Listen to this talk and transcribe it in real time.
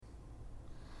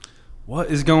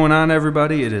What is going on,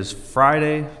 everybody? It is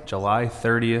Friday, July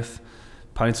 30th,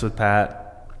 Pints with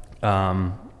Pat.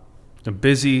 A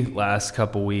busy last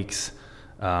couple weeks.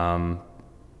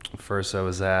 First, I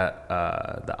was at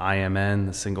the IMN,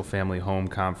 the Single Family Home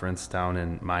Conference down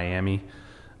in Miami.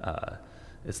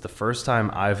 It's the first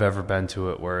time I've ever been to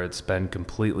it where it's been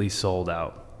completely sold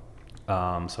out.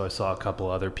 So I saw a couple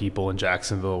other people in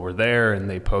Jacksonville were there, and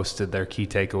they posted their key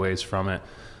takeaways from it.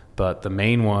 But the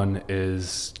main one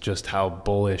is just how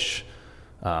bullish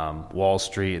Wall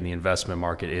Street and the investment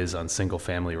market is on single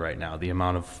family right now. The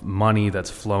amount of money that's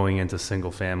flowing into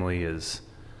single family is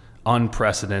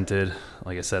unprecedented.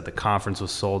 Like I said, the conference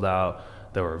was sold out.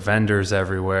 There were vendors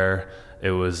everywhere.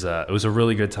 It was a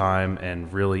really good time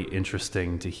and really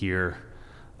interesting to hear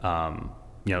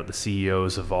the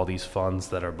CEOs of all these funds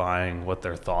that are buying, what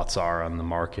their thoughts are on the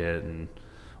market and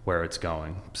where it's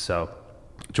going. So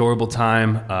enjoyable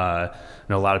time. I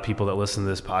know a lot of people that listen to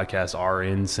this podcast are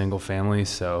in single family,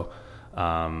 so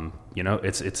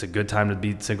it's a good time to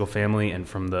be single family. And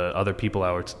from the other people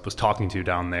I was talking to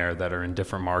down there that are in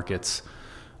different markets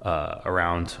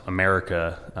around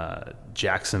America,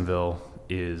 Jacksonville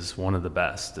is one of the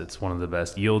best. It's one of the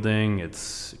best yielding.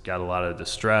 It's got a lot of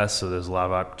distress, so there's a lot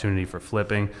of opportunity for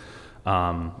flipping.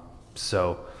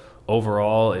 So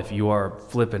overall, if you are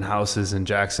flipping houses in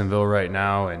Jacksonville right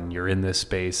now and you're in this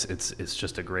space, it's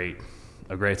just a great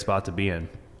spot to be in.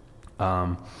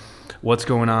 What's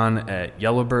going on at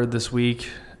Yellowbird this week?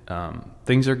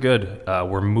 Things are good.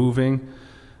 We're moving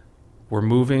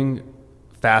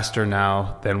faster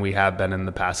now than we have been in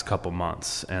the past couple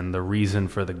months. And the reason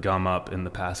for the gum up in the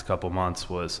past couple months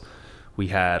was we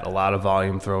had a lot of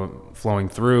volume flowing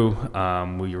through.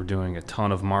 We were doing a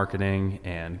ton of marketing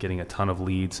and getting a ton of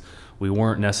leads. We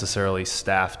weren't necessarily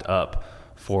staffed up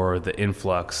for the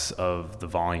influx of the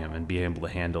volume and being able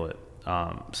to handle it.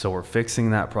 So we're fixing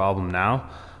that problem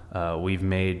now. We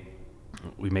made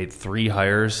 3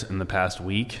 hires in the past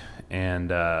week,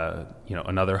 and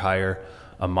another hire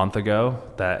a month ago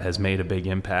that has made a big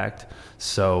impact.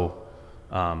 So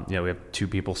we have 2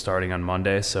 people starting on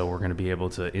Monday, so we're going to be able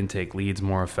to intake leads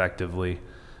more effectively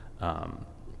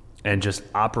and just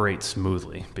operate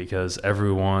smoothly, because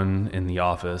everyone in the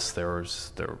office, there were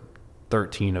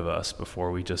 13 of us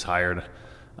before we just hired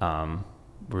 3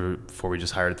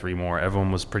 more.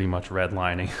 Everyone was pretty much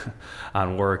redlining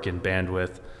on work and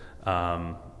bandwidth.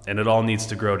 And it all needs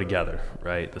to grow together,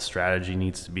 right? The strategy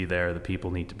needs to be there. The people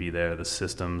need to be there. The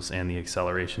systems and the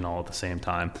acceleration all at the same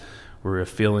time. We're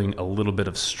feeling a little bit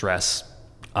of stress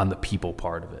on the people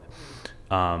part of it.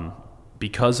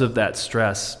 Because of that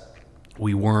stress,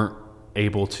 we weren't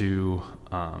able to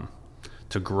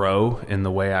grow in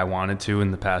the way I wanted to in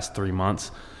the past 3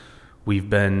 months. We've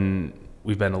been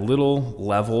a little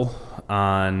level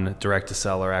on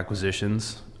direct-to-seller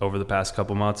acquisitions over the past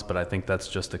couple months, but I think that's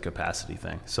just a capacity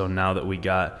thing. So now that we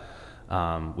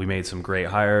made some great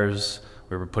hires,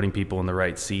 we were putting people in the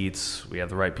right seats, we have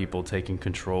the right people taking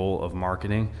control of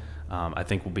marketing, I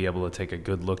think we'll be able to take a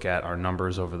good look at our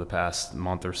numbers over the past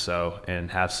month or so and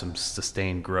have some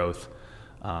sustained growth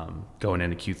going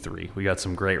into Q3. We got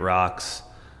some great rocks.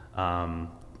 So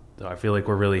I feel like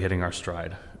we're really hitting our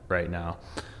stride right now.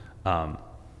 I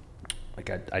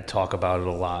talk about it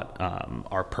a lot.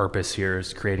 Our purpose here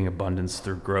is creating abundance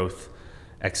through growth,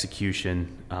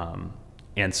 execution,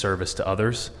 and service to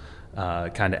others.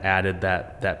 Kind of added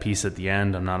that piece at the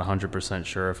end. I'm not 100%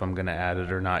 sure if I'm going to add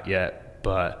it or not yet,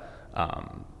 but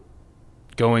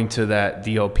going to that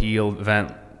DLP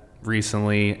event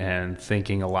recently and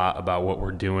thinking a lot about what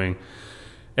we're doing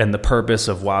and the purpose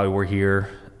of why we're here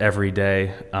every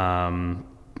day.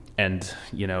 And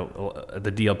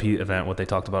the DLP event, what they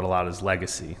talked about a lot is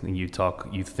legacy. And you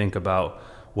think about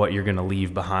what you're going to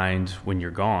leave behind when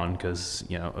you're gone, because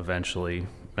eventually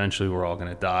we're all going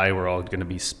to die. We're all going to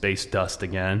be space dust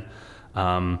again.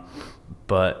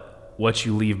 But what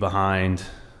you leave behind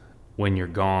when you're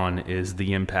gone is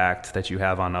the impact that you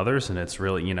have on others, and it's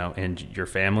really and your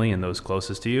family and those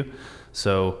closest to you.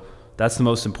 So that's the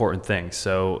most important thing.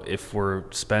 So if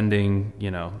we're spending,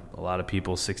 a lot of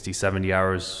people 60, 70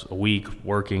 hours a week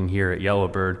working here at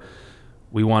Yellowbird,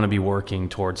 we want to be working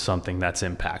towards something that's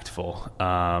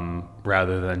impactful,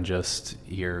 rather than just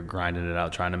here grinding it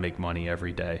out, trying to make money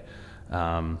every day.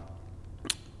 The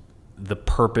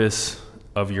purpose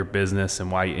of your business and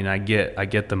why, and I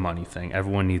get the money thing.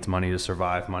 Everyone needs money to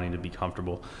survive, money to be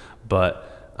comfortable. But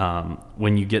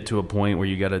when you get to a point where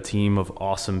you got a team of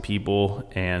awesome people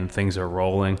and things are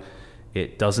rolling,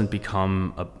 it doesn't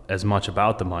become as much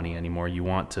about the money anymore. You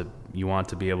want to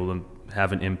be able to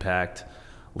have an impact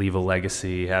leave a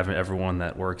legacy, have everyone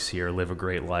that works here live a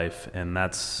great life. And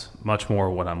that's much more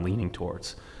what I'm leaning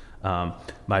towards.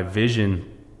 My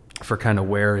vision for kind of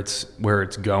where it's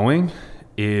going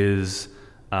is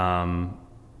kind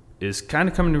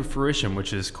of coming to fruition,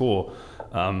 which is cool.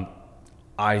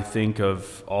 I think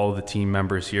of all the team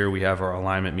members here. We have our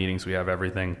alignment meetings. We have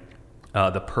everything.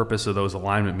 The purpose of those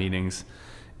alignment meetings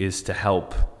is to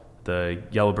help the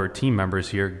Yellowbird team members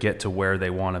here get to where they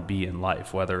want to be in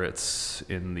life, whether it's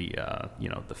in the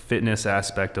the fitness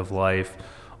aspect of life,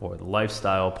 or the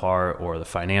lifestyle part, or the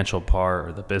financial part,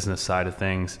 or the business side of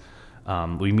things.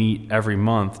 We meet every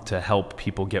month to help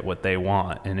people get what they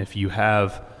want. And if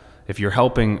you're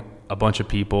helping a bunch of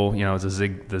people, it's the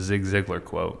Zig Ziglar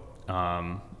quote.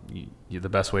 The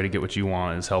best way to get what you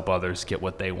want is help others get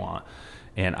what they want.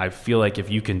 And I feel like if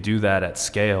you can do that at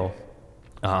scale,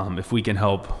 if we can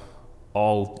help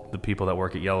all the people that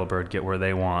work at Yellowbird get where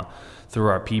they want through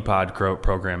our Peapod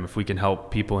program, if we can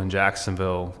help people in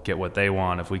Jacksonville get what they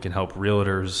want, if we can help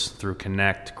realtors through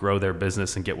Connect grow their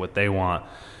business and get what they want,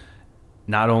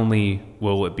 not only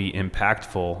will it be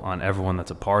impactful on everyone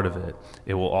that's a part of it,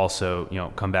 it will also,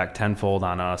 come back tenfold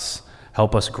on us,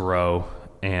 help us grow,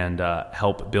 and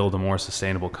help build a more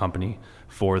sustainable company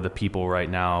for the people right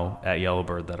now at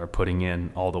Yellowbird that are putting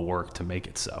in all the work to make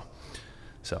it so.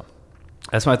 So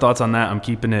that's my thoughts on that. I'm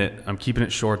keeping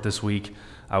it short this week.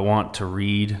 I want to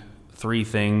read 3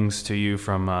 things to you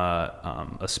from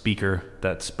a speaker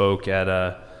that spoke at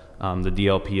the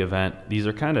DLP event. These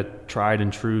are kind of tried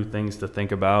and true things to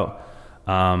think about,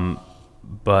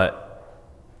 but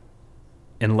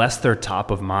unless they're top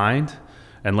of mind,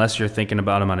 unless you're thinking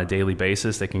about them on a daily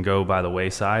basis, they can go by the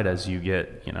wayside as you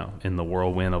get, in the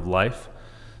whirlwind of life.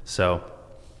 So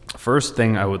first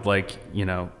thing I would like,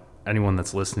 anyone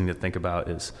that's listening to think about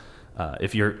is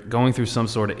if you're going through some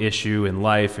sort of issue in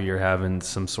life, or you're having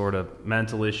some sort of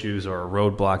mental issues or a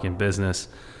roadblock in business,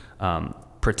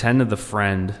 pretend that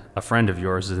a friend of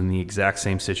yours is in the exact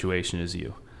same situation as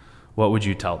you. What would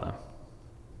you tell them?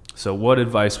 So what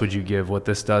advice would you give? What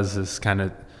this does is kind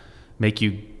of make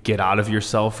you get out of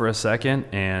yourself for a second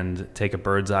and take a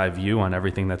bird's eye view on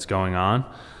everything that's going on.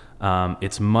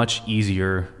 It's much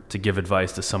easier to give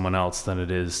advice to someone else than it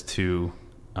is to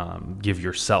give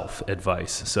yourself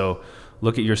advice. So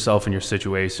look at yourself and your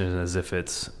situation as if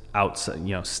it's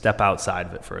outside, step outside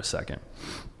of it for a second.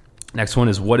 Next one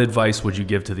is, what advice would you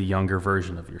give to the younger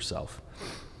version of yourself?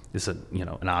 It's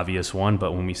an obvious one,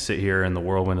 but when we sit here in the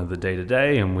whirlwind of the day to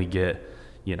day and we get,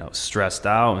 stressed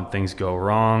out and things go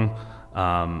wrong,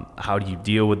 how do you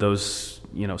deal with those,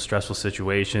 stressful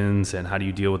situations, and how do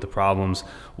you deal with the problems?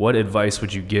 What advice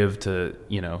would you give to,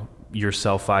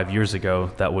 yourself 5 years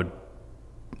ago that would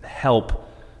help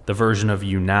the version of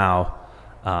you now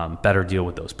better deal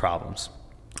with those problems?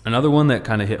 Another one that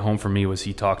kind of hit home for me was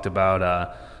he talked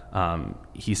about,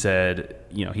 he said,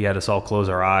 he had us all close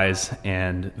our eyes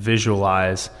and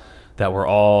visualize that we're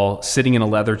all sitting in a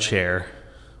leather chair,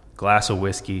 glass of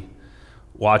whiskey,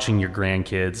 watching your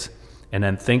grandkids, and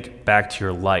then think back to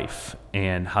your life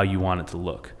and how you want it to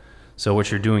look. So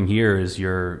what you're doing here is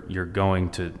you're going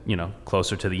to,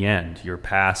 closer to the end. You're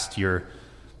past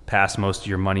most of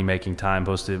your money-making time,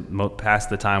 past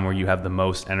the time where you have the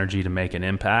most energy to make an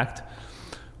impact.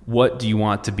 What do you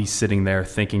want to be sitting there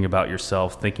thinking about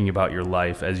yourself, thinking about your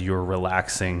life as you're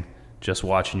relaxing, just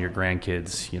watching your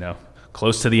grandkids,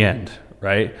 close to the end,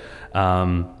 right?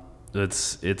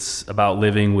 It's about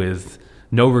living with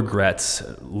no regrets,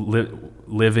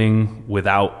 living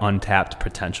without untapped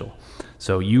potential.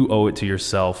 So you owe it to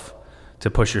yourself to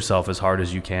push yourself as hard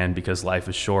as you can, because life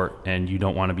is short and you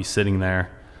don't want to be sitting there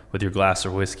with your glass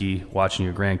of whiskey watching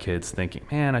your grandkids thinking,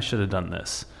 man, I should have done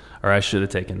this, or I should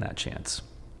have taken that chance.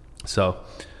 So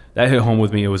that hit home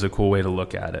with me. It was a cool way to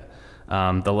look at it.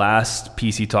 The last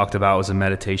piece he talked about was a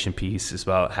meditation piece. It's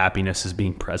about happiness as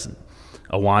being present.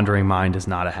 A wandering mind is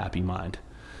not a happy mind.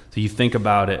 So you think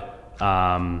about it,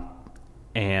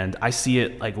 and I see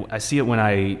it when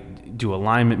I do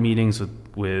alignment meetings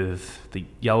with the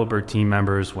Yellowbird team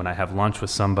members, when I have lunch with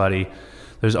somebody.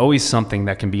 There's always something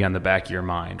that can be on the back of your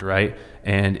mind, right?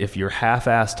 And if you're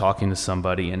half-ass talking to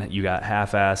somebody and you got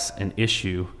half-ass an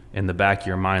issue in the back of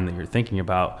your mind that you're thinking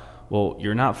about, well,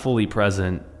 you're not fully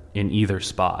present in either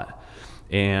spot.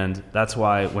 And that's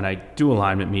why when I do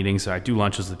alignment meetings, or I do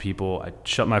lunches with people, I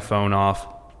shut my phone off,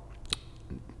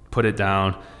 put it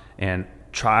down, and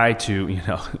try to,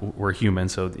 we're human,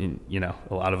 so,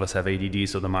 a lot of us have ADD,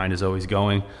 so the mind is always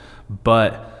going.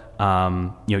 But,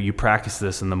 you practice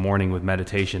this in the morning with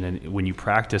meditation. And when you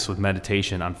practice with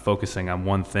meditation on focusing on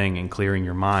one thing and clearing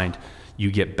your mind,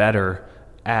 you get better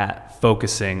at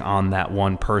focusing on that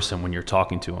one person when you're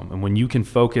talking to them. And when you can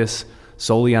focus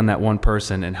solely on that one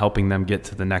person and helping them get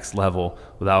to the next level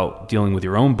without dealing with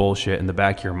your own bullshit in the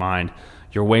back of your mind,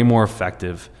 you're way more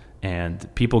effective,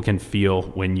 and people can feel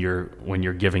when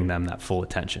you're giving them that full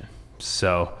attention.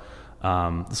 So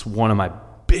this is one of my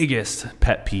biggest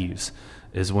pet peeves,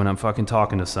 is when I'm fucking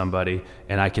talking to somebody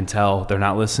and I can tell they're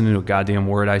not listening to a goddamn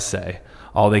word I say.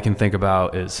 All they can think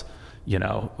about is,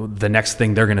 the next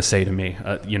thing they're going to say to me.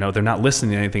 They're not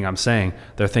listening to anything I'm saying.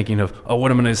 They're thinking of,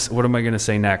 what am I going to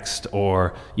say next?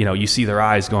 Or, you see their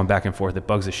eyes going back and forth. It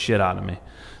bugs the shit out of me.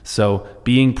 So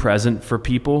being present for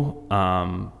people,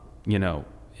 and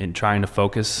trying to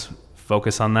focus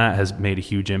on that has made a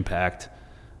huge impact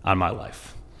on my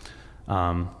life.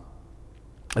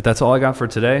 But that's all I got for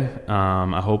today.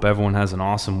 I hope everyone has an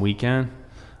awesome weekend.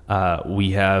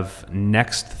 We have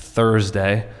next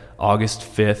Thursday, August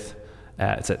 5th,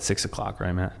 it's at 6 o'clock,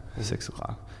 right, Matt? 6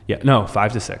 o'clock. Yeah, no,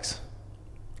 5 to 6.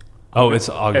 Oh, it's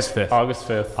August 5th. August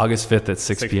 5th. August 5th at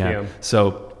 6 p.m.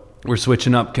 So we're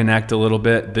switching up Connect a little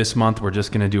bit. This month, we're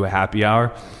just going to do a happy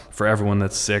hour for everyone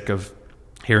that's sick of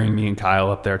hearing me and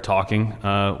Kyle up there talking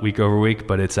week over week.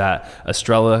 But it's at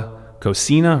Estrella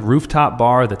Cocina Rooftop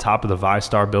Bar, the top of the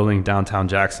ViStar building, downtown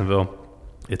Jacksonville.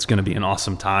 It's going to be an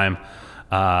awesome time.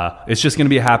 It's just going to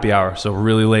be a happy hour, so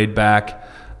really laid back.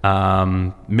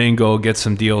 Mingle, get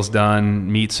some deals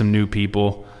done, meet some new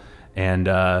people, and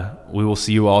we will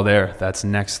see you all there. That's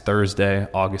next Thursday,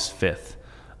 August 5th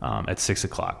at 6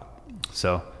 o'clock.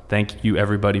 So thank you,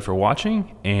 everybody, for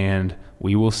watching, and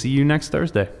we will see you next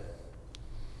Thursday.